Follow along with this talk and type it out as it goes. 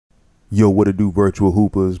Yo, what to do, virtual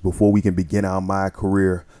hoopers? Before we can begin our My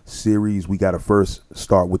Career series, we got to first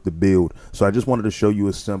start with the build. So I just wanted to show you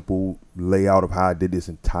a simple layout of how I did this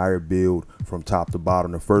entire build from top to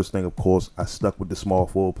bottom. The first thing, of course, I stuck with the small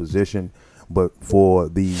forward position. But for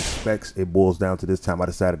the specs, it boils down to this time. I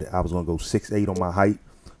decided that I was going to go 6'8" on my height,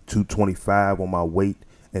 225 on my weight,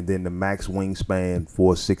 and then the max wingspan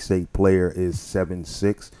for a 6'8" player is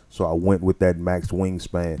 7'6". So I went with that max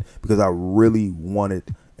wingspan because I really wanted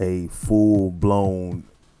a full-blown,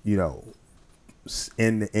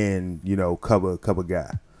 end-to-end, cover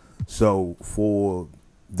guy. So for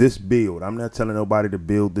this build, I'm not telling nobody to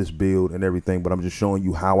build this build and everything, but I'm just showing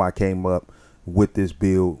you how I came up with this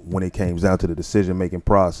build when it came down to the decision-making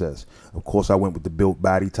process. Of course, I went with the built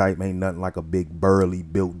body type. Ain't nothing like a big, burly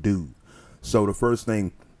built dude. So the first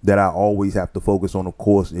thing that I always have to focus on, of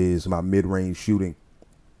course, is my mid-range shooting.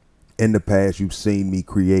 In the past, you've seen me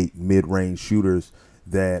create mid-range shooters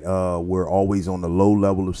that were always on the low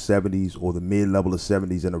level of 70s or the mid level of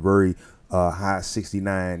 70s and a very high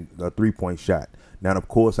 69 three-point shot. Now, of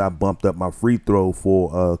course, I bumped up my free throw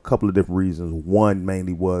for a couple of different reasons. One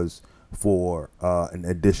mainly was for an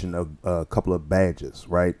addition of a couple of badges,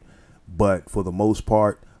 right? But for the most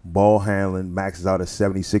part, ball handling maxes out at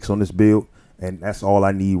 76 on this build, and that's all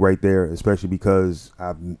I need right there, especially because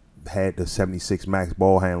I've had the 76 max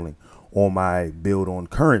ball handling on my build on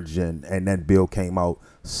CurrentGen, and that build came out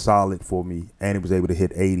solid for me, and it was able to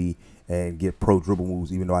hit 80 and get pro dribble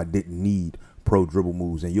moves, even though I didn't need pro dribble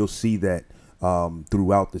moves. And you'll see that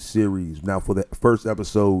throughout the series. Now, for the first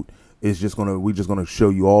episode, we're just gonna show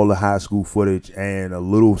you all the high school footage and a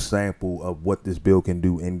little sample of what this build can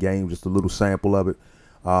do in game, just a little sample of it,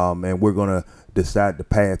 and we're gonna decide the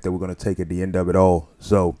path that we're gonna take at the end of it all.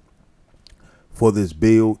 So for this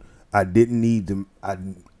build, I didn't need to.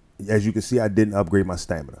 As you can see, I didn't upgrade my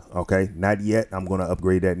stamina. Okay, not yet. I'm going to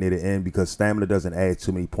upgrade that near the end because stamina doesn't add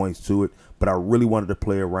too many points to it. But I really wanted to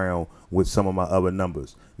play around with some of my other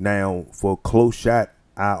numbers. Now, for close shot,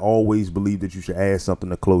 I always believe that you should add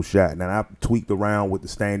something to close shot. Now, I tweaked around with the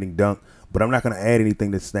standing dunk, but I'm not going to add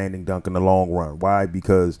anything to standing dunk in the long run. Why?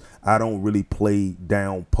 Because I don't really play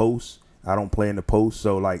down post. I don't play in the post.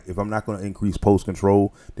 So, like, if I'm not going to increase post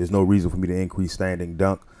control, there's no reason for me to increase standing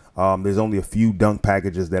dunk. There's only a few dunk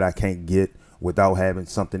packages that I can't get without having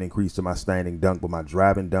something increased to my standing dunk, but my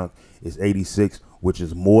driving dunk is 86, which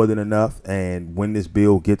is more than enough. And when this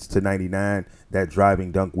build gets to 99, that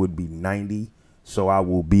driving dunk would be 90. So I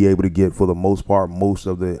will be able to get, for the most part, most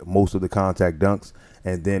of the contact dunks.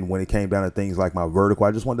 And then when it came down to things like my vertical,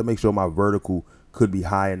 I just wanted to make sure my vertical could be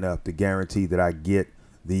high enough to guarantee that I get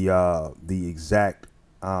the exact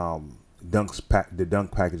dunk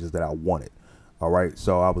packages that I wanted. All right,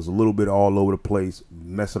 so I was a little bit all over the place,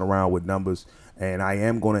 messing around with numbers, and I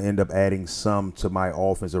am going to end up adding some to my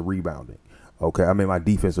offensive rebounding. Okay, I mean my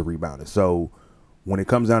defensive rebounding. So when it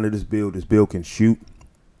comes down to this build can shoot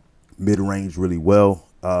mid-range really well.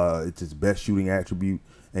 It's its best shooting attribute,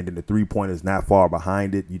 and then the three-pointer is not far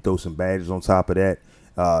behind it. You throw some badges on top of that.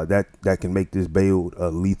 That can make this build a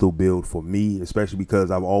lethal build for me, especially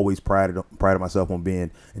because I've always prided myself on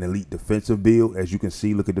being an elite defensive build. As you can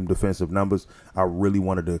see, look at them defensive numbers. I really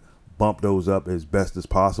wanted to bump those up as best as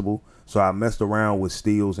possible. So I messed around with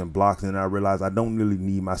steals and blocks, and I realized I don't really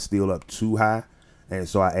need my steal up too high. And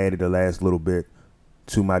so I added the last little bit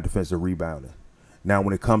to my defensive rebounding. Now,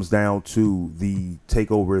 when it comes down to the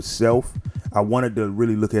takeover itself, I wanted to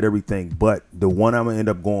really look at everything, but the one I'm going to end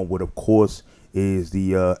up going with, of course, is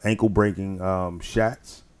the ankle breaking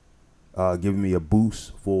shots, giving me a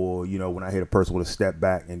boost for, when I hit a person with a step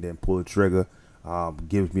back and then pull the trigger,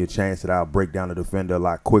 gives me a chance that I'll break down the defender a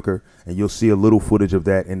lot quicker. And you'll see a little footage of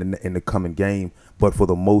that in the coming game. But for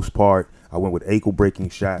the most part, I went with ankle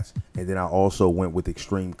breaking shots, and then I also went with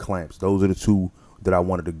extreme clamps. Those are the two that I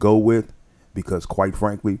wanted to go with because, quite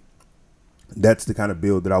frankly, that's the kind of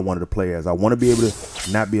build that I wanted to play as. I want to be able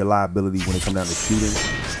to not be a liability when it comes down to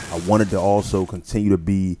shooting. I wanted to also continue to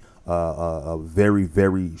be a very,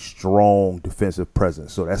 very strong defensive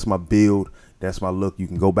presence. So that's my build. That's my look. You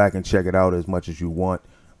can go back and check it out as much as you want.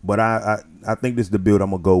 But I think this is the build I'm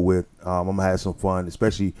going to go with. I'm going to have some fun,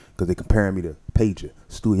 especially because they're comparing me to Pager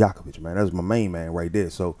Stojakovic, man. That's my main man right there.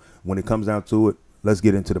 So when it comes down to it, let's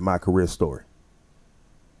get into my career story.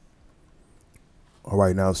 All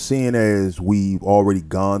right, now, seeing as we've already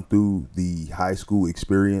gone through the high school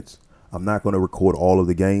experience, I'm not going to record all of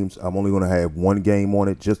the games. I'm only going to have one game on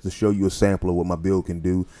it just to show you a sample of what my build can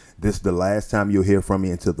do. This is the last time you'll hear from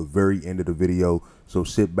me until the very end of the video. So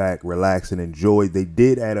sit back, relax, and enjoy. They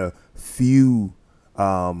did add a few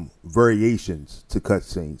variations to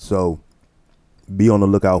cutscenes, so be on the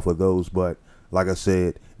lookout for those. But like I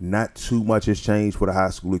said, not too much has changed for the high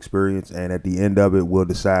school experience, and at the end of it, we'll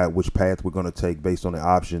decide which path we're going to take based on the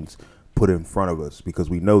options put in front of us, because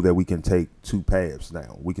we know that we can take 2 paths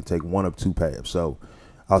now. We can take one of 2 paths. So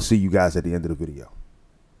I'll see you guys at the end of the video.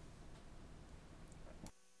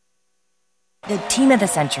 The team of the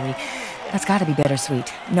century. That's got to be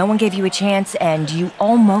bittersweet. No one gave you a chance, and you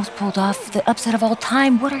almost pulled off the upset of all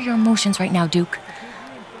time. What are your emotions right now, Duke?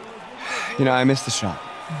 You know, I missed the shot.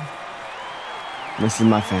 This is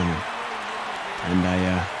my family. And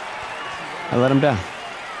I let them down.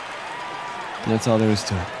 And that's all there is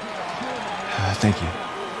to it. Thank you.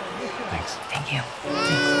 Thanks. Thank you.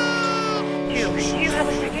 Duke, do you have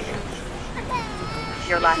a ticket?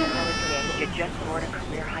 Your last college game, you just scored a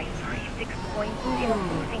career-high 36 points in a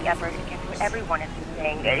losing effort against what everyone has been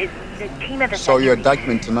saying is the team of the Saw you at century.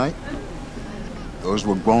 Dykeman tonight. Those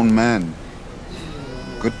were grown men.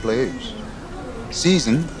 Good players.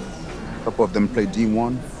 Season, a couple of them played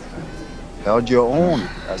D1. Held your own.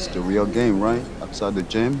 That's the real game, right? Outside the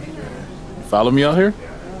gym. Follow me out here?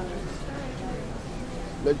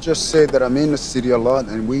 Let's just say that I'm in the city a lot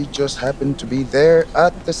and we just happen to be there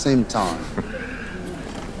at the same time.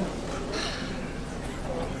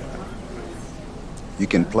 You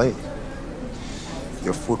can play.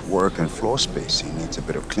 Your footwork and floor spacing needs a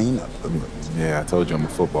bit of cleanup. Yeah, I told you I'm a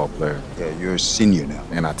football player. Yeah, you're a senior now.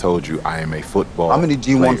 And I told you I am a football How many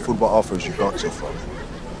D1 player. football offers you got so far?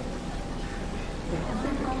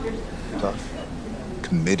 Tough.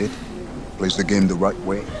 Committed. Plays the game the right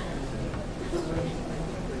way.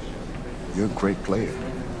 You're a great player.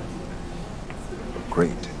 But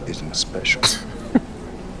great isn't special.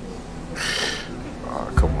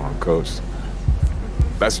 Oh, come on, coach.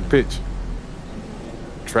 That's your pitch.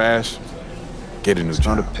 Trash. Get in the It's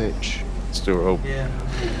not a job. pitch. Still open.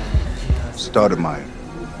 Stoudemire,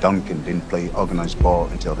 Duncan didn't play organized ball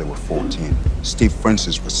until they were 14. Steve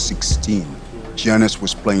Francis was 16. Giannis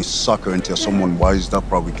was playing soccer until someone wised up,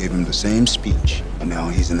 probably gave him the same speech. And now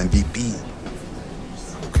he's an MVP.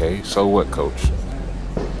 Okay, so what, coach?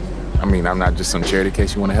 I mean, I'm not just some charity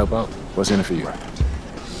case you want to help out. What's in it for you? Right.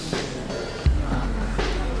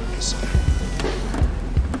 Listen.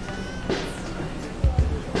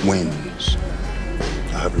 Wins.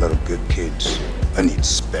 I have a lot of good kids. I need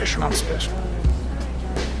special. I'm special.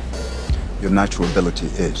 Your natural ability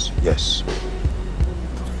is, yes.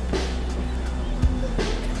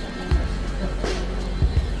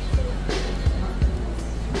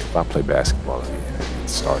 If I play basketball again, it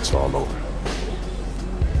starts all over.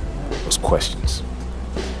 Those questions.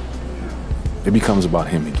 It becomes about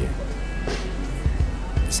him again.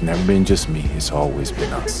 It's never been just me, it's always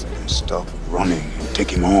been us. Stop running and take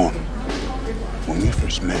him on. When we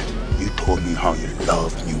first met, you told me how you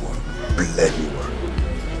loved New York, bled New York.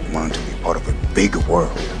 You wanted to be part of a bigger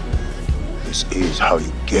world. This is how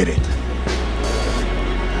you get it.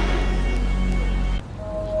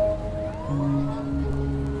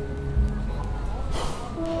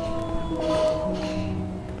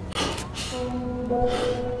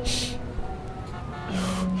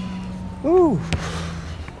 Ooh.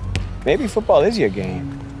 Maybe football is your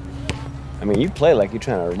game. I mean, you play like you're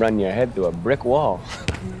trying to run your head through a brick wall.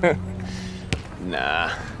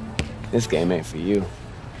 Nah, this game ain't for you.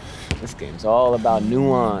 This game's all about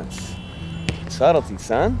nuance. Subtlety,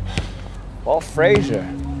 son. Walt Frazier,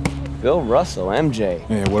 Bill Russell, MJ.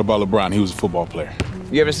 Yeah, what about LeBron? He was a football player.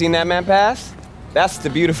 You ever seen that man pass? That's the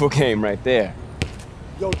beautiful game right there.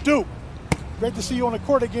 Yo, Duke, great to see you on the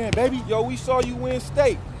court again, baby. Yo, we saw you win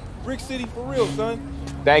state. Brick City for real, son.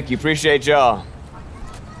 Thank you, appreciate y'all.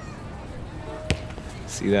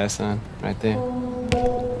 See that, son? Right there?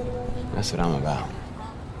 That's what I'm about.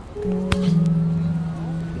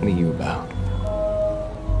 What are you about?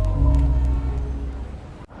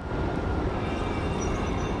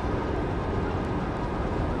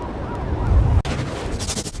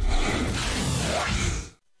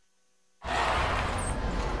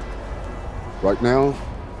 Right now,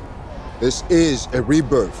 this is a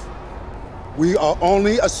rebirth. We are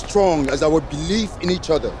only as strong as our belief in each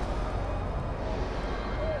other.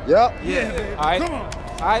 Yeah? Yeah. All right.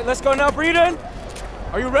 All right, let's go now, Breeden.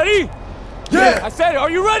 Are you ready? Yeah. I said it. Are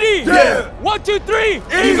you ready? Yeah. 1, 2, 3.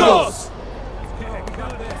 Eagles.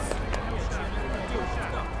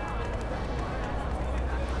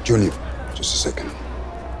 Junior, just a second.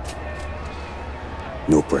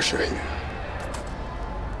 No pressure here.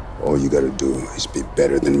 All you gotta do is be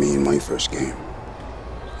better than me in my first game.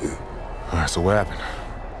 Yeah. All right, so what happened?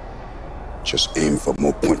 Just aim for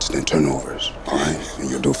more points than turnovers, all right? And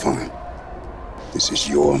you'll do fine. This is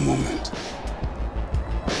your moment.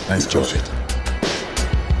 Thanks, Enjoy Coach. it.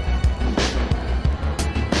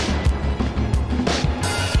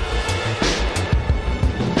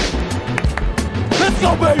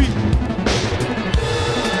 go, baby!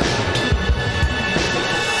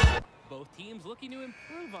 Both teams looking to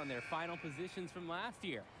improve on their final positions from last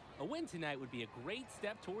year. A win tonight would be a great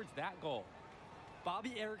step towards that goal.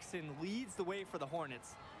 Bobby Erickson leads the way for the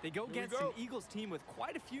Hornets. They go against an Eagles team with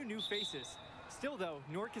quite a few new faces. Still, though,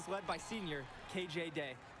 Newark is led by senior KJ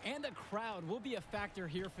Day. And the crowd will be a factor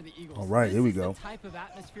here for the Eagles. All right, here we go. This is the type of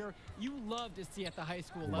atmosphere you love to see at the high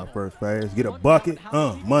school level. My first pass. Get a bucket.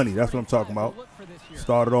 Money. That's what I'm talking about.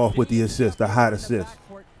 Started off with the assist, the hot assist.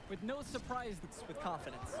 With no surprise, with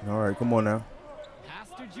confidence. All right, come on now.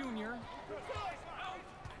 Pastor Junior.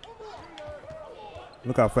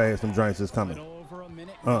 Look how fast them joints is coming. Over a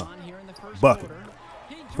minute on here in the first bucket. quarter.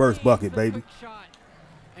 First bucket, baby.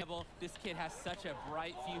 This kid has such a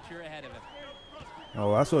bright future ahead of him.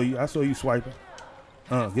 Oh, I saw you swiping.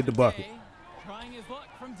 Get the bucket. Trying his luck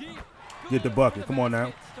from deep. Get the bucket. Come on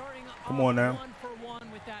now. Come on now.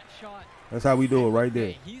 That's how we do it right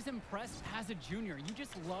there. He's impressed as a junior. You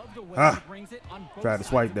just love the way he brings it on both tried to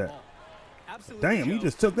swipe that. Absolutely. Damn, he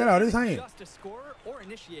just took that out of his hand. Just a scorer or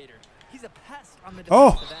initiator. He's a pest on the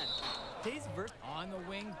defensive end. On the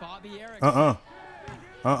wing, Bobby Erickson.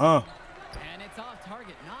 And it's off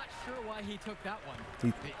target. Not sure why he took that one.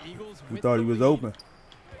 The Eagles he thought he was open.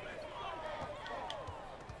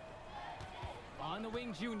 On the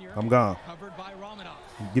wing, Junior. I'm gone. Covered by Romanov.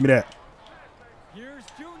 Give me that. Here's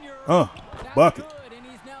Junior. Bucket. Good, and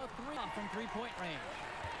he's now 3 from three-point range.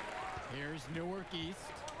 Here's Newark East.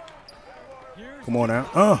 Here's Come on now.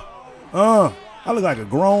 I look like a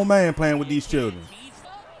grown man playing with these children.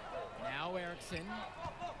 Now Erickson.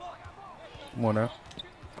 Come on now.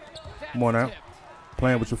 Come on now.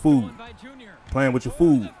 Playing with your food. Playing with your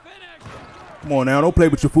food. Come on now. Don't play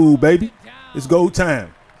with your food, baby. It's go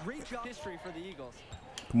time.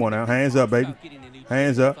 Come on now. Hands up, baby.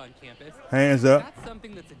 Hands up. Hands up. That's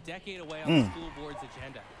something that's a decade away on the school board's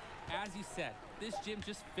agenda. As you said, this gym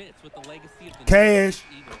just fits with the legacy of the Cash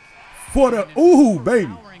for the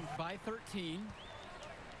baby.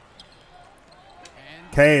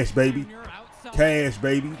 Cash, baby. Cash,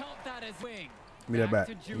 baby. Give me that back.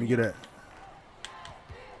 Let me get that.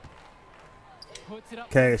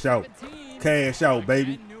 Cash out. Cash out,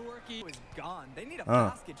 baby.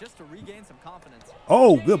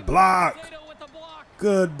 Oh, good block.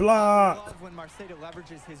 Good block.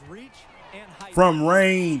 From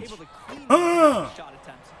range. Now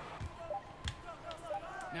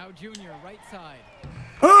Junior, right side.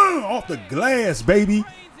 Off the glass, baby.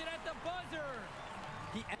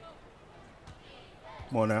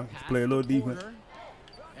 Come on now. Let's play a little defense.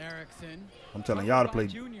 I'm telling y'all to play.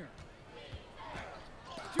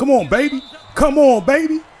 Come on, baby. Come on,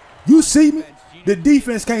 baby. You see me? The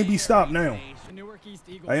defense can't be stopped now.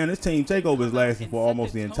 And this team takeover is lasting for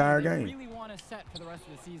almost the entire game.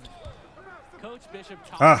 Coach Bishop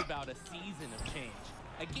talks about a season of change.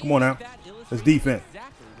 Come on now. Let's defense.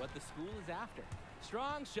 Exactly what the school is after.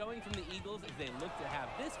 Strong showing from the Eagles as they look to have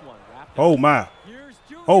this one wrapped up. Oh my.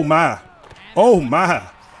 Oh my. Oh my.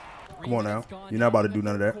 Come on now. You're not about to do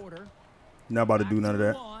none of that. You're not about to do none of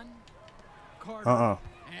that.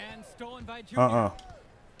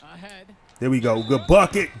 There we go. Good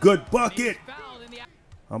bucket. Good bucket.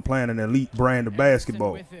 I'm playing an elite brand of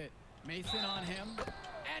basketball. Oh, they gave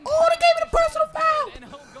it a personal foul. And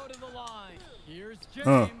he'll go to the line. Here's James.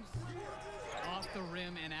 Off the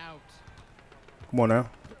rim and out. Come on now.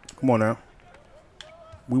 Come on now.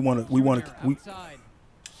 We want to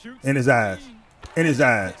in his eyes. In his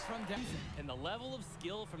eyes. And the level of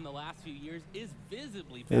skill from the last few years is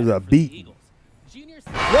visibly There's a beat.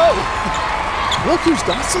 Yo! Look who's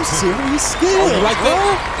got some serious skill. You like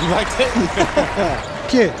that? You like that?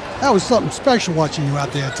 Kid, that was something special watching you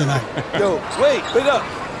out there tonight. Yo, wait up.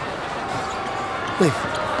 Wait.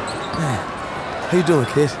 Man, how you doing,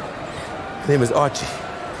 kid? My name is Archie.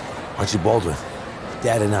 Archie Baldwin.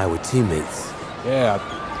 Dad and I were teammates. Yeah,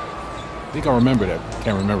 I think I remember that.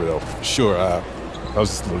 Can't remember, though. For sure, I was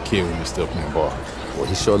just a little kid when we were still playing ball. Well,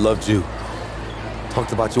 he sure loved you.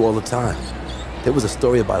 Talked about you all the time. There was a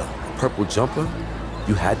story about a purple jumper.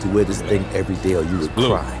 You had to wear this thing every day or you would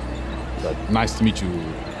cry. Nice to meet you,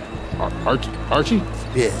 Archie?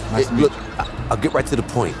 Yeah. Nice to meet you. I'll get right to the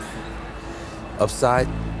point. Upside,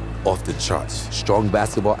 off the charts. Strong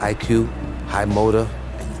basketball IQ, high motor,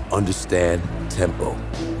 and you understand tempo.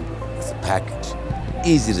 It's a package.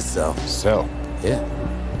 Easy to sell. Sell? Yeah.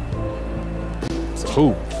 So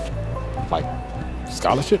who? Like,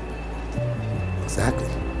 scholarship? Exactly.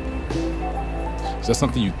 Is that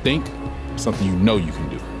something you think, something you know you can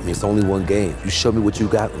do? I mean, it's only one game. You show me what you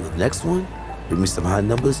got on the next one, bring me some high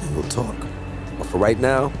numbers, and we'll talk. But for right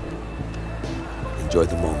now, enjoy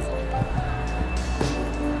the moment.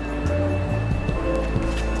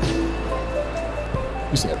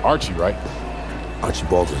 You said Archie, right? Archie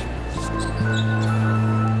Baldwin.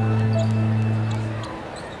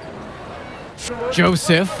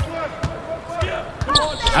 Joseph.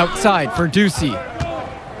 Outside for Ducey.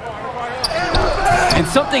 And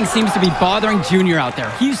something seems to be bothering Junior out there.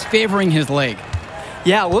 He's favoring his leg.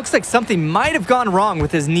 Yeah, it looks like something might have gone wrong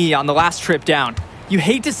with his knee on the last trip down. You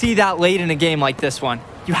hate to see that late in a game like this one.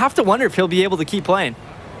 You have to wonder if he'll be able to keep playing.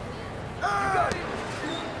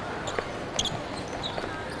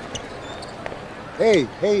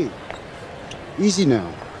 Hey. Easy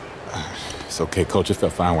now. It's okay, Coach. It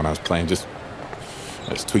felt fine when I was playing. Just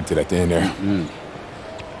tweaked it at the end there.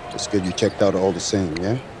 Just get you checked out all the same,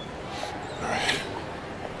 yeah? All right.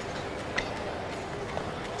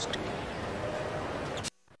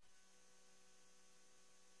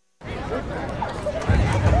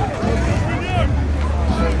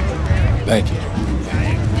 Thank you.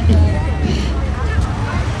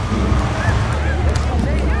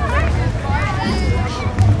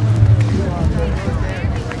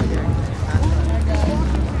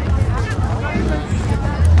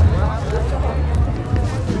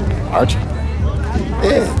 Archie.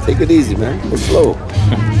 Yeah, take it easy, man. Go slow.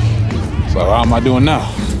 So how am I doing now?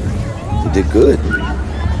 You did good. You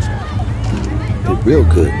did real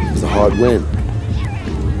good. It was a hard win.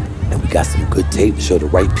 And we got some good tape to show the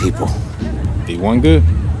right people. D1 good?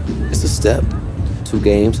 It's a step. 2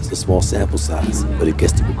 games, it's a small sample size, but it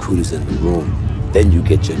gets the recruiters in the room. Then you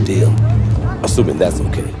get your deal. Assuming that's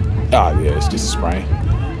okay. Ah, yeah, it's just a sprain.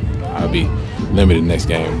 I'll be limited next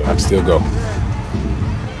game, but I can still go.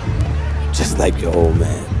 Just like your old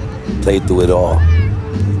man. Played through it all.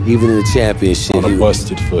 Even in the championship. On a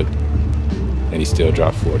busted foot. And he still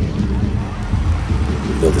dropped 40. You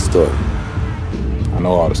know the story. I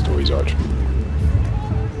know all the stories, Archie.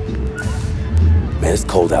 Man, it's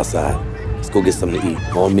cold outside. Let's go get something to eat.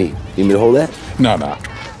 On me. You need me to hold that? No.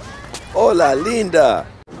 Hola, linda.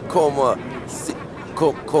 Como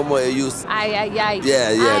ellos. Ay.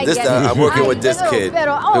 Yeah. This I'm working with this kid.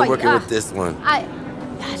 Been working with this one.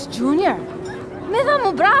 That's Junior. Me dá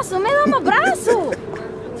um braço.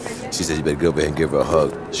 She said you better go over and give her a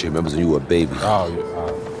hug. She remembers when you were a baby. Oh,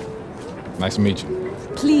 yeah. Nice to meet you.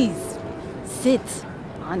 Please, sit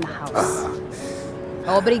on the house.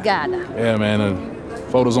 Obrigada. Yeah, man.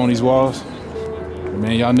 Photos on these walls.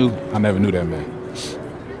 Man, y'all knew. I never knew that man.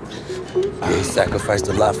 He sacrificed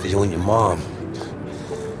a lot for you and your mom.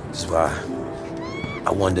 That's why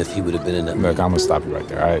I wonder if he would have been in the... Look, I'm gonna stop you right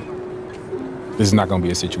there, all right? This is not gonna be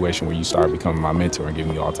a situation where you start becoming my mentor and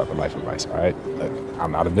giving me all type of life advice, all right? Look,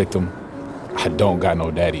 I'm not a victim. I don't got no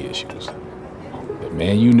daddy issues. The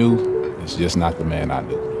man you knew is just not the man I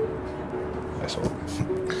knew. That's all.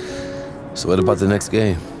 So what about the next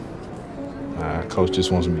game? Coach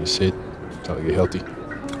just wants me to sit until I get healthy.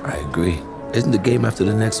 I agree. Isn't the game after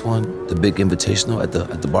the next one the big invitational at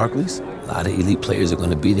the Barclays? A lot of elite players are going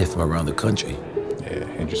to be there from around the country. Yeah,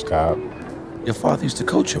 Hendrix Cobb. Your father used to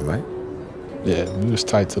coach him, right? Yeah, we was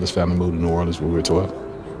tight till his family moved to New Orleans when we were 12.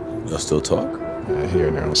 Y'all still talk? Yeah, here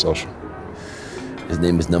and there on social. His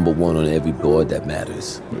name is #1 on every board that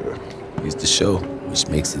matters. Yeah. He's the show, which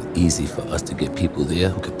makes it easy for us to get people there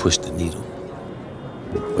who can push the needle.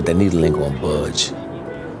 But that needle ain't gonna budge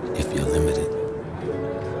if you're limited.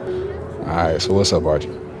 All right, so what's up,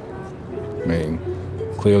 Archie? I mean,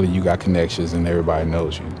 clearly you got connections and everybody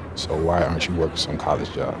knows you. So why aren't you working some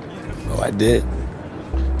college job? Oh, I did.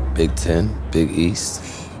 Big 10, Big East.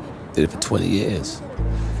 Did it for 20 years.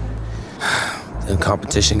 Then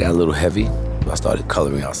competition got a little heavy. I started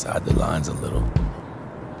coloring outside the lines a little.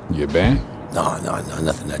 You a band? No,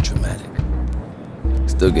 nothing that dramatic.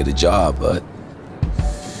 Still get a job, but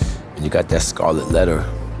when you got that scarlet letter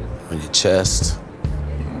on your chest.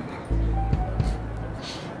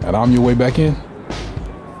 And I'm your way back in?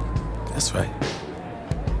 That's right.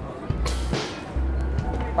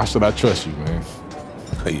 Why should I trust you, man?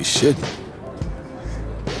 Oh, you shouldn't.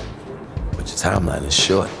 But your timeline is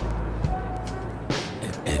short.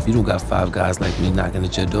 And if you don't got 5 guys like me knocking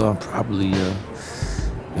at your door, I'm probably your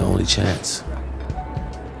only chance.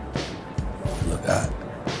 Look,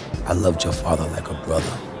 I loved your father like a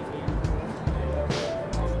brother.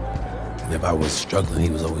 And if I was struggling, he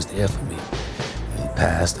was always there for me. When he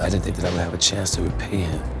passed, I didn't think that I would have a chance to repay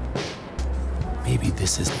him. Maybe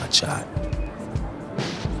this is my shot.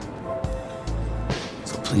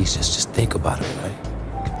 So please, just think about it, all right?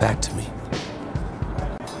 Get back to me.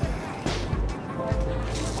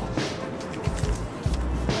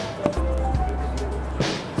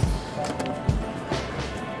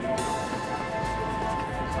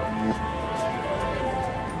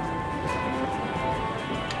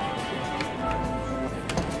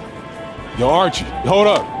 Yo, Archie, hold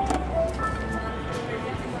up.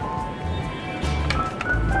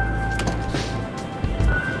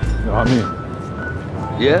 Yo, I'm in.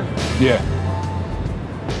 Yeah? Yeah.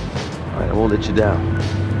 All right, I won't let you down.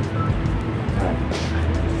 All right.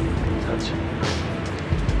 Touch.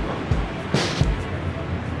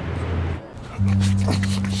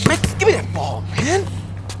 Man, give me that ball, man.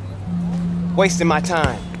 Wasting my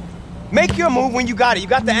time. Make your move when you got it. You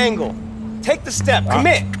got the angle. Take the step.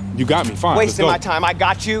 Commit. You got me. Fine. Wasting my time. I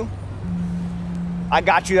got you. I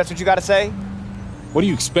got you. That's what you got to say? What do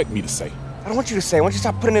you expect me to say? I don't want you to say. I want you to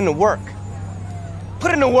stop putting in the work.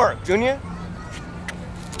 Put in the work, Junior.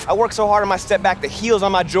 I worked so hard on my step back, the heels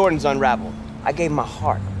on my Jordans unraveled. I gave my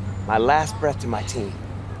heart, my last breath to my team.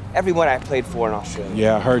 Everyone I played for in Australia.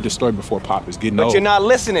 Yeah, I heard the story before Pop is getting old. But you're not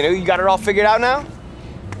listening. You got it all figured out now?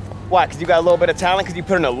 Why, because you got a little bit of talent, because you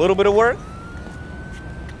put in a little bit of work?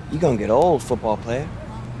 You're gonna get old, football player.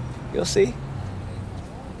 You'll see.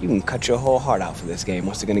 You can cut your whole heart out for this game.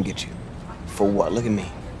 What's it gonna get you? For what? Look at me.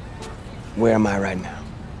 Where am I right now?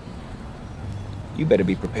 You better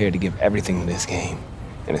be prepared to give everything to this game,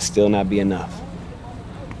 and it still not be enough.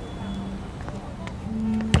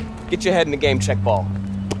 Get your head in the game, check ball.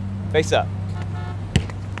 Face up.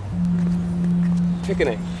 Pick a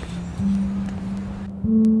name.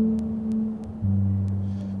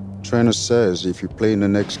 Trainer says if you play in the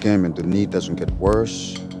next game and the knee doesn't get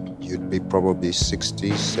worse, you'd be probably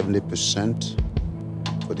 60, 70%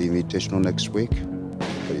 for the Invitational next week.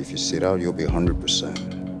 But if you sit out, you'll be 100%.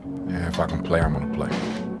 Yeah, if I can play, I'm gonna play.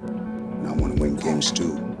 And I want to win games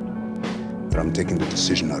too. But I'm taking the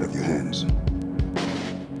decision out of your hands.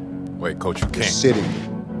 Wait, Coach, you can't. You're sitting.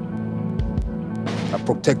 I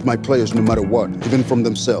protect my players no matter what, even from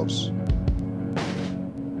themselves.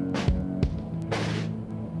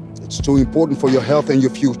 It's too important for your health and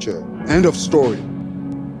your future. End of story.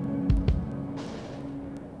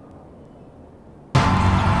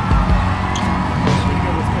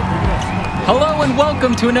 Hello and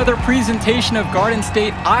welcome to another presentation of Garden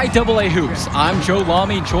State IAA Hoops. I'm Joe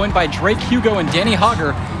Lamy, joined by Drake Hugo and Danny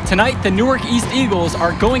Hogger. Tonight, the Newark East Eagles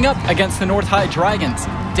are going up against the North High Dragons.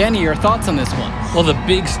 Danny, your thoughts on this one? Well, the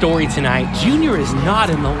big story tonight, Junior is not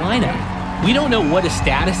in the lineup. We don't know what his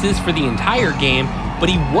status is for the entire game, but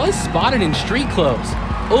he was spotted in street clothes.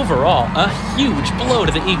 Overall, a huge blow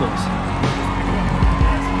to the Eagles.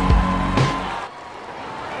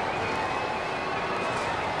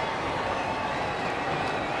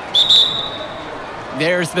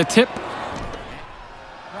 There's the tip.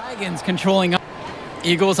 Dragons controlling up.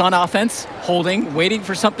 Eagles on offense, holding, waiting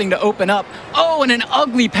for something to open up. Oh, and an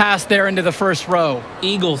ugly pass there into the first row.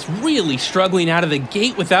 Eagles really struggling out of the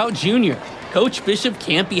gate without Junior. Coach Bishop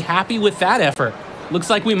can't be happy with that effort. Looks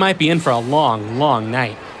like we might be in for a long, long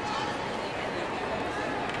night.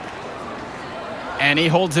 And he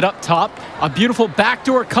holds it up top. A beautiful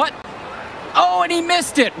backdoor cut. Oh, and he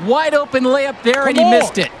missed it. Wide open layup there, and he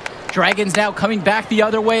missed it. Dragons now coming back the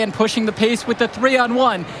other way and pushing the pace with the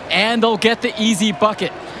 3-on-1, and they'll get the easy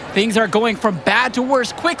bucket. Things are going from bad to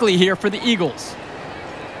worse quickly here for the Eagles.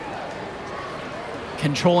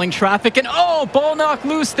 Controlling traffic, and oh, ball knocked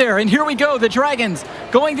loose there. And here we go, the Dragons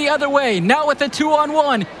going the other way, now with the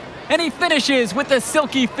 2-on-1. And he finishes with the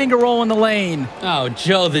silky finger roll in the lane. Oh,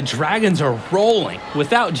 Joe, the Dragons are rolling.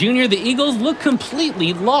 Without Junior, the Eagles look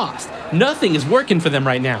completely lost. Nothing is working for them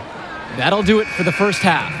right now. That'll do it for the first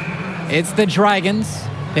half. It's the Dragons.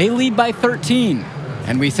 They lead by 13.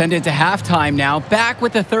 And we send it to halftime now, back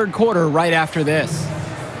with the third quarter right after this.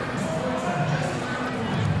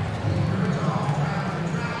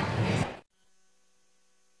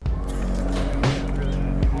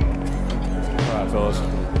 All right, fellas,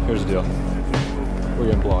 here's the deal. We're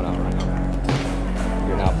getting blown out right now. We're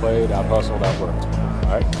getting outplayed, out-hustled, out-worked.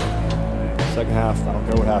 All right? Second half, I don't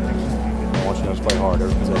care what happens. I want you guys to play hard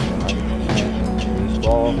every possession, all right?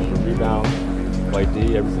 Ball, every rebound, play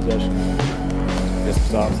D every possession. Get some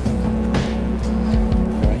stops.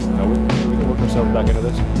 Okay, now we can work ourselves back into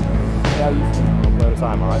this. Yeah, one play at a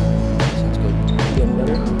time, all right? Sounds good. Getting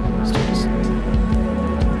better. Let's do this.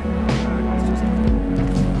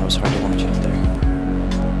 I was hard to watch out there.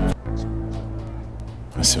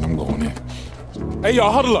 I said I'm going in. Hey,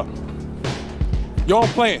 y'all, huddle up. Y'all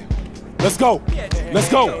playing. Let's go. Let's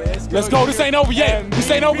go. Let's go. This ain't over yet. This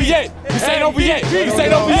ain't over yet. This ain't over yet. This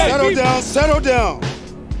ain't over yet. Settle down. Settle down.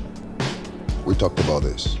 We talked about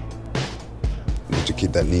this. You need to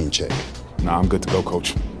keep that knee in check. Nah, I'm good to go,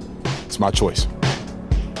 Coach. It's my choice.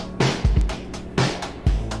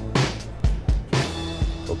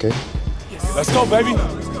 Okay? Let's go, baby.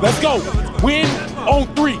 Let's go. Win on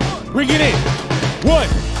 3. Bring it in. 1,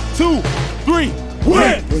 2, 3.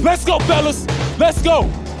 win. Let's go, fellas. Let's go. All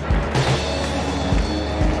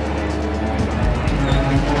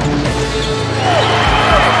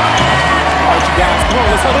right, you guys, come on,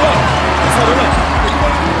 let's huddle up. Let's huddle up.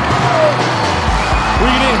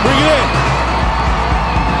 Bring it in, bring it in.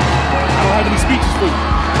 I don't have any speeches for you.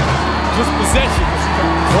 Just possession.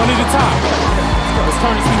 One at a time. Let's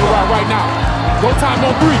turn this thing around right now. Go time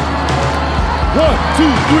on 3. 1, 2,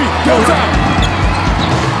 3, go time.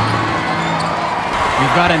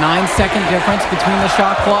 We've got a 9-second difference between the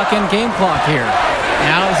shot clock and game clock here.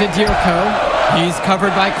 Now Zadirko. He's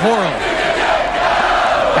covered by Coral.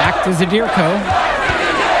 Back to Zadirko.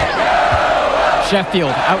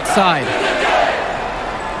 Sheffield outside.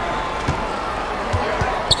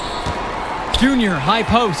 Junior, high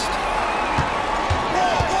post.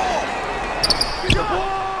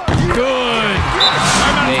 Good.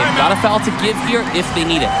 They've got a foul to give here if they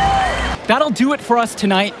need it. That'll do it for us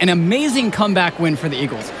tonight. An amazing comeback win for the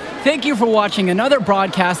Eagles. Thank you for watching another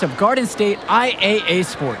broadcast of Garden State IAA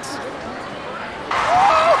Sports.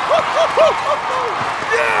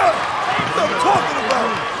 Yeah! That's what I'm talking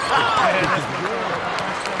about!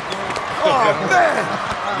 Oh, man!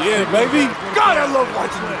 Yeah, baby. God, I love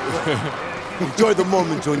watching you. Enjoy the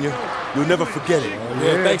moment, Junior. You'll never forget it.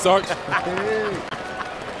 Yeah, thanks, Arch.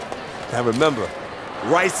 Now remember,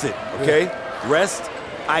 rice it, okay? Rest,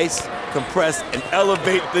 ice, compress, and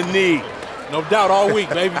elevate the knee. No doubt all week,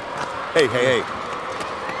 baby. Hey.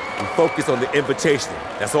 And focus on the invitation.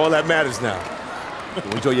 That's all that matters now.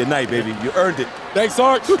 Enjoy your night, baby. You earned it. Thanks,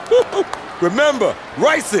 Arch. Remember,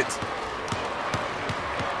 rice it.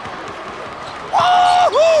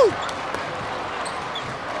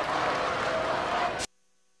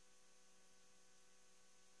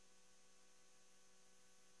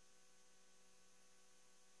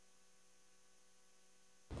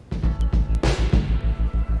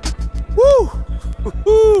 Woo-hoo!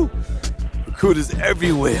 Woo! Recruiters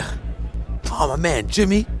everywhere. Oh, my man,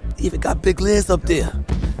 Jimmy. He even got big Liz up there.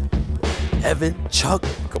 Evan, Chuck,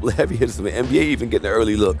 a couple of heavy hitters from the NBA even getting an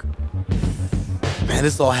early look. Man,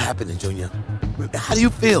 it's all happening, Junior. How do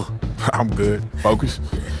you feel? I'm good. Focus.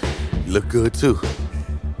 You look good, too.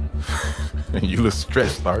 You look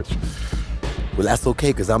stressed, Arch. Well, that's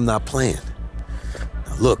okay, because I'm not playing.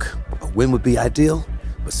 Now, look, a win would be ideal,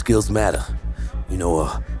 but skills matter. You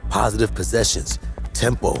know, positive possessions,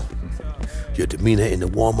 tempo, your demeanor in the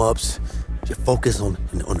warm-ups, your focus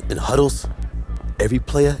in huddles. Every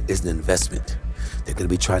player is an investment. They're going to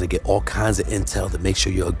be trying to get all kinds of intel to make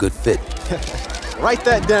sure you're a good fit. Write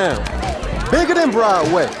that down. Bigger than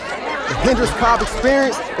Broadway. The Hendricks Cobb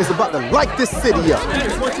experience is about to light this city up.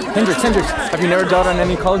 Hendricks, have you never dealt on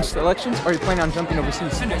any college selections, or are you planning on jumping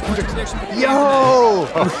overseas? Hendricks. Yo!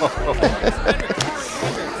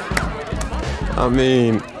 I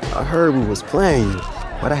mean, I heard we was playing you,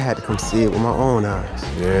 but I had to come see it with my own eyes.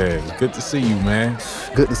 Yeah, it's good to see you, man.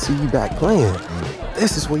 Good to see you back playing.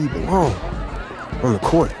 This is where you belong, on the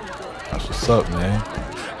court. That's what's up, man.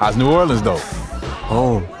 How's New Orleans, though?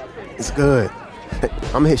 Home. It's good. Hey,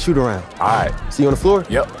 I'm gonna hit shoot around. All right. See you on the floor?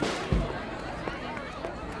 Yep.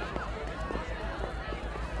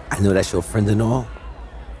 I know that's your friend and all,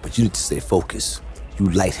 but you need to stay focused. You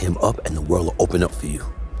light him up and the world will open up for you.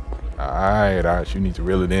 All right, you need to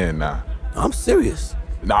reel it in now. I'm serious.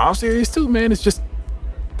 No, I'm serious too, man. It's just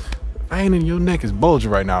the vein in your neck is bulging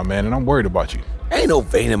right now, man, and I'm worried about you. Ain't no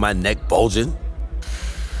vein in my neck bulging.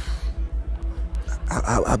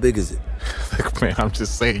 How big is it? Look, man, I'm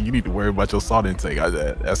just saying you need to worry about your salt intake.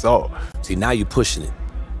 That's all. See, now you're pushing it.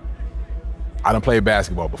 I done played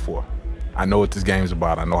basketball before. I know what this game's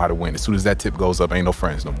about. I know how to win. As soon as that tip goes up, ain't no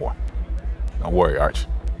friends no more. Don't worry, Arch.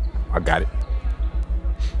 I got it.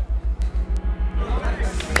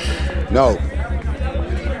 No.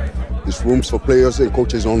 This room's for players and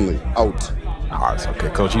coaches only. Out. Oh, it's okay.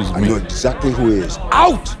 Coach, use me. I know exactly who he is.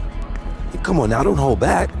 Out! Hey, come on now, don't hold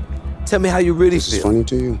back. Tell me how you really feel. It's funny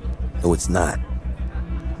to you? No, it's not.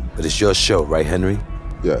 But it's your show, right, Henry?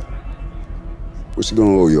 Yeah. What's he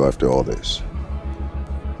gonna owe you after all this?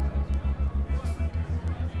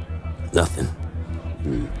 Nothing.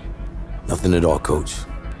 Nothing at all, Coach.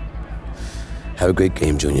 Have a great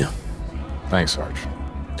game, Junior. Thanks, Sarge.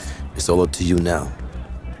 It's all up to you now.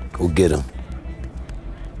 Go get him.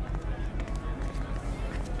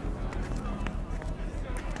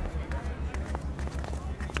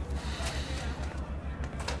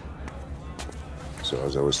 So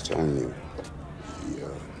as I was telling you,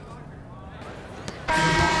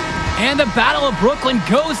 And the Battle of Brooklyn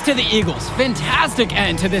goes to the Eagles. Fantastic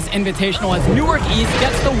end to this invitational as Newark East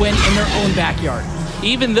gets the win in their own backyard.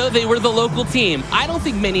 Even though they were the local team, I don't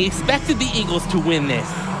think many expected the Eagles to win this.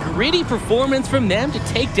 gritty performance from them to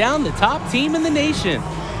take down the top team in the nation.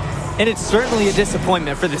 And it's certainly a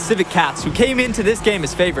disappointment for the Civic Cats, who came into this game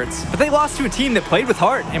as favorites, but they lost to a team that played with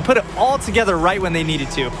heart and put it all together right when they needed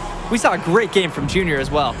to. We saw a great game from Junior as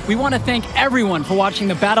well. We want to thank everyone for watching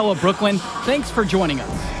the Battle of Brooklyn. Thanks for joining us.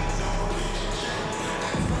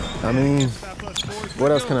 I mean,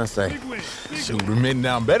 what else can I say? Shoot, men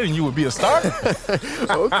down better than you would be a starter.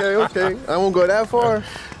 Okay. I won't go that far.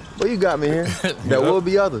 But you got me here. There will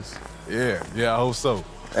be others. Yeah, I hope so.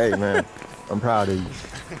 Hey, man, I'm proud of you.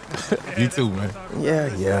 You too, man.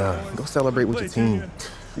 Yeah. Go celebrate with your team.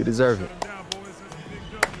 You deserve it.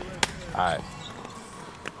 All right.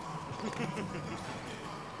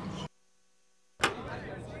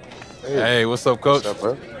 Hey, what's up, Coach? What's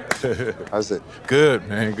up, bro? How's it? Good,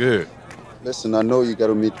 man, good. Listen, I know you got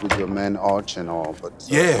to meet with your man Arch and all, but...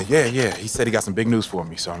 Yeah. He said he got some big news for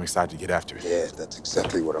me, so I'm excited to get after it. Yeah, that's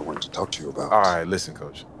exactly what I wanted to talk to you about. All right, listen,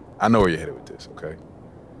 Coach. I know where you're headed with this, okay?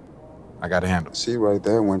 I got it handled. See, right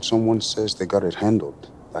there, when someone says they got it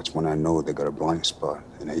handled, that's when I know they got a blind spot.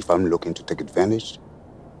 And if I'm looking to take advantage,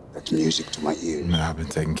 that's music to my ears. Man, I've been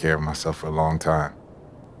taking care of myself for a long time.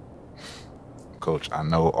 Coach, I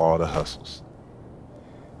know all the hustles.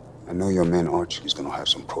 I know your man Archie is going to have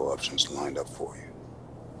some pro options lined up for you.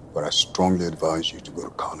 But I strongly advise you to go to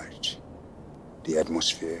college. The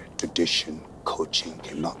atmosphere, tradition, coaching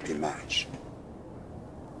cannot be matched.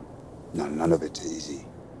 Now, none of it's easy.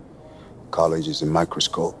 College is a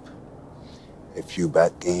microscope. A few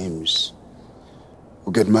bad games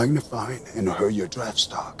will get magnified and hurt your draft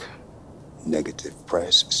stock. Negative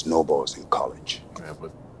press snowballs in college. Yeah,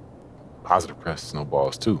 but positive press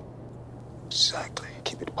snowballs too. Exactly.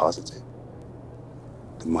 Keep it positive.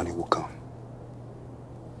 The money will come.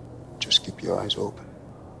 Just keep your eyes open.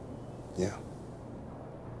 Yeah.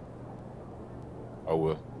 I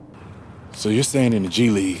will. So you're saying in the G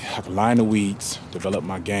League, I can line the weeds, develop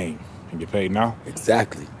my game, and get paid now?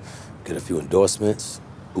 Exactly. Get a few endorsements,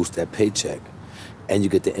 boost that paycheck, and you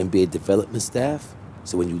get the NBA development staff.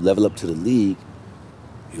 So when you level up to the league,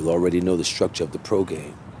 you'll already know the structure of the pro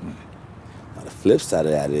game. Now the flip side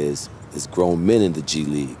of that is, there's grown men in the G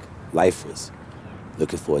League, lifers,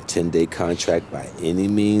 looking for a 10-day contract by any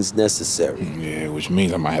means necessary. Yeah, which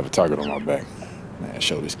means I might have a target on my back. Man,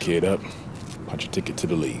 show this kid up, punch a ticket to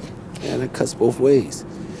the league. Yeah, that cuts both ways.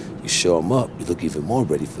 You show them up, you look even more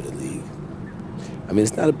ready for the league. I mean,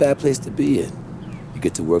 it's not a bad place to be in. You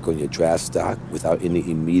get to work on your draft stock without any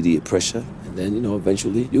immediate pressure, and then,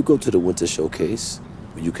 eventually you go to the winter showcase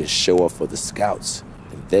where you can show off for the scouts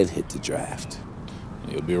and then hit the draft.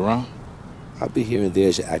 You'll be around? I'll be here and there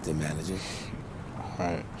as your acting manager. All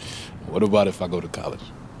right. What about if I go to college?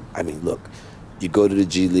 I mean, look, you go to the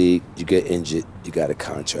G League, you get injured, you got a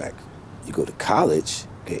contract. You go to college,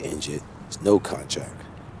 get injured, there's no contract.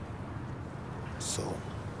 So,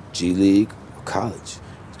 G League or college,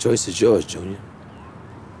 the choice is yours, Junior.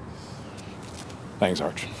 Thanks,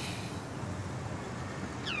 Arch.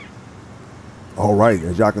 All right,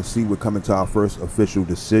 as y'all can see, we're coming to our first official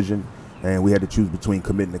decision, and we had to choose between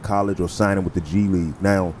committing to college or signing with the G League.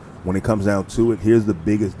 Now, when it comes down to it, here's the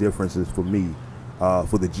biggest differences for me.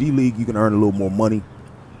 For the G League, you can earn a little more money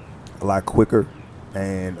a lot quicker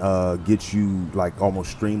and get you like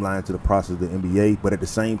almost streamlined to the process of the NBA. But at the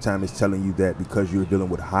same time, it's telling you that because you're dealing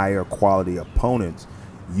with higher quality opponents,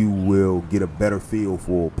 you will get a better feel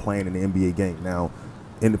for playing in the NBA game. Now,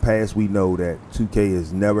 in the past, we know that 2K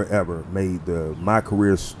has never, ever made the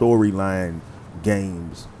MyCAREER storyline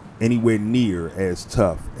games anywhere near as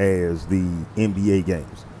tough as the NBA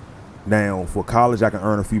games. Now, for college, I can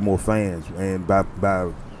earn a few more fans, and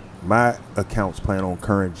by my accounts playing on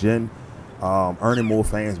CurrentGen, earning more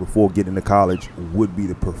fans before getting to college would be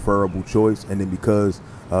the preferable choice. And then because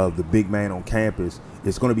of the big man on campus,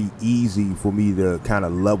 it's going to be easy for me to kind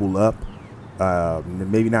of level up,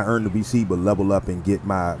 maybe not earn the VC, but level up and get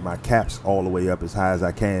my caps all the way up as high as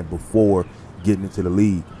I can before getting into the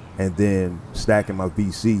league, and then stacking my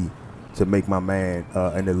VC to make my man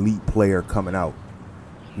an elite player coming out.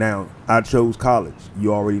 Now, I chose college.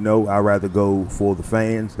 You already know I'd rather go for the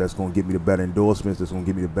fans. That's going to give me the better endorsements. That's going to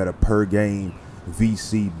give me the better per game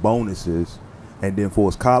VC bonuses. And then for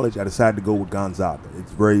his college, I decided to go with Gonzaga.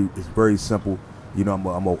 It's very simple. I'm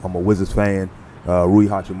a Wizards fan. Rui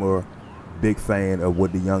Hachimura, big fan of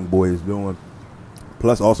what the young boy is doing.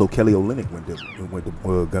 Plus, also Kelly Olynyk went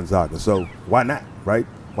to Gonzaga. So why not, right?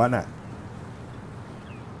 Why not?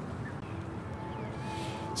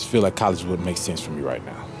 I just feel like college would make sense for me right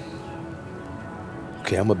now.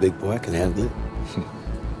 Okay, I'm a big boy. I can handle it.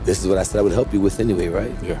 This is what I said I would help you with anyway,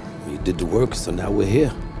 right? Yeah. You did the work, so now we're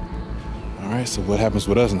here. All right, so what happens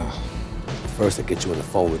with us now? first I get you on the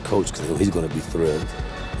phone with Coach because he's going to be thrilled.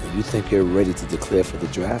 If you think you're ready to declare for the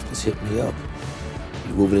draft, just hit me up.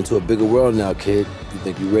 You're moving into a bigger world now, kid. You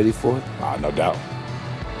think you're ready for it? No doubt.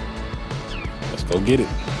 Let's go get it.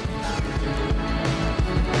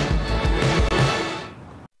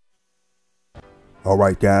 All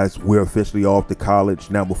right, guys, we're officially off to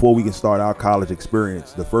college. Now, before we can start our college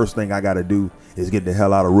experience, the first thing I got to do is get the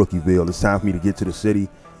hell out of Rookieville. It's time for me to get to the city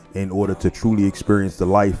in order to truly experience the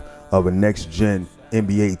life of a next-gen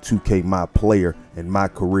NBA 2K My Player and My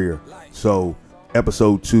Career. So,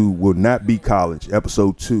 episode 2 will not be college.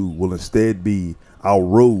 Episode 2 will instead be our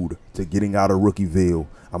road to getting out of Rookieville.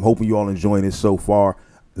 I'm hoping you all enjoying this so far.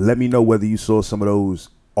 Let me know whether you saw some of those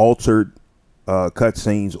altered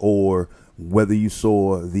cutscenes or whether you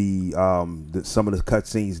saw some of the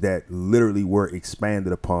cutscenes that literally were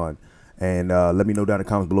expanded upon. And let me know down in the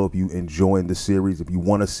comments below if you enjoying the series, if you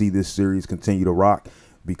want to see this series continue to rock,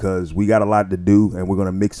 because we got a lot to do, and we're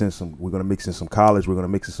gonna mix in some college, we're gonna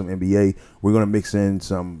mix in some NBA, we're gonna mix in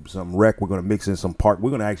some rec, we're gonna mix in some park,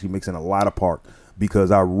 we're gonna actually mix in a lot of park,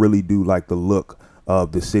 because I really do like the look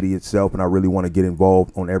of the city itself, and I really want to get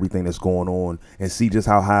involved on everything that's going on and see just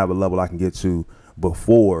how high of a level I can get to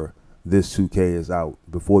before this 2K is out,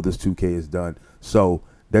 before this 2K is done. So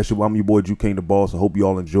I'm your boy Juke King the Boss. I hope you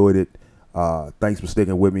all enjoyed it. Thanks for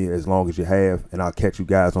sticking with me as long as you have, and I'll catch you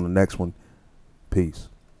guys on the next one. Peace.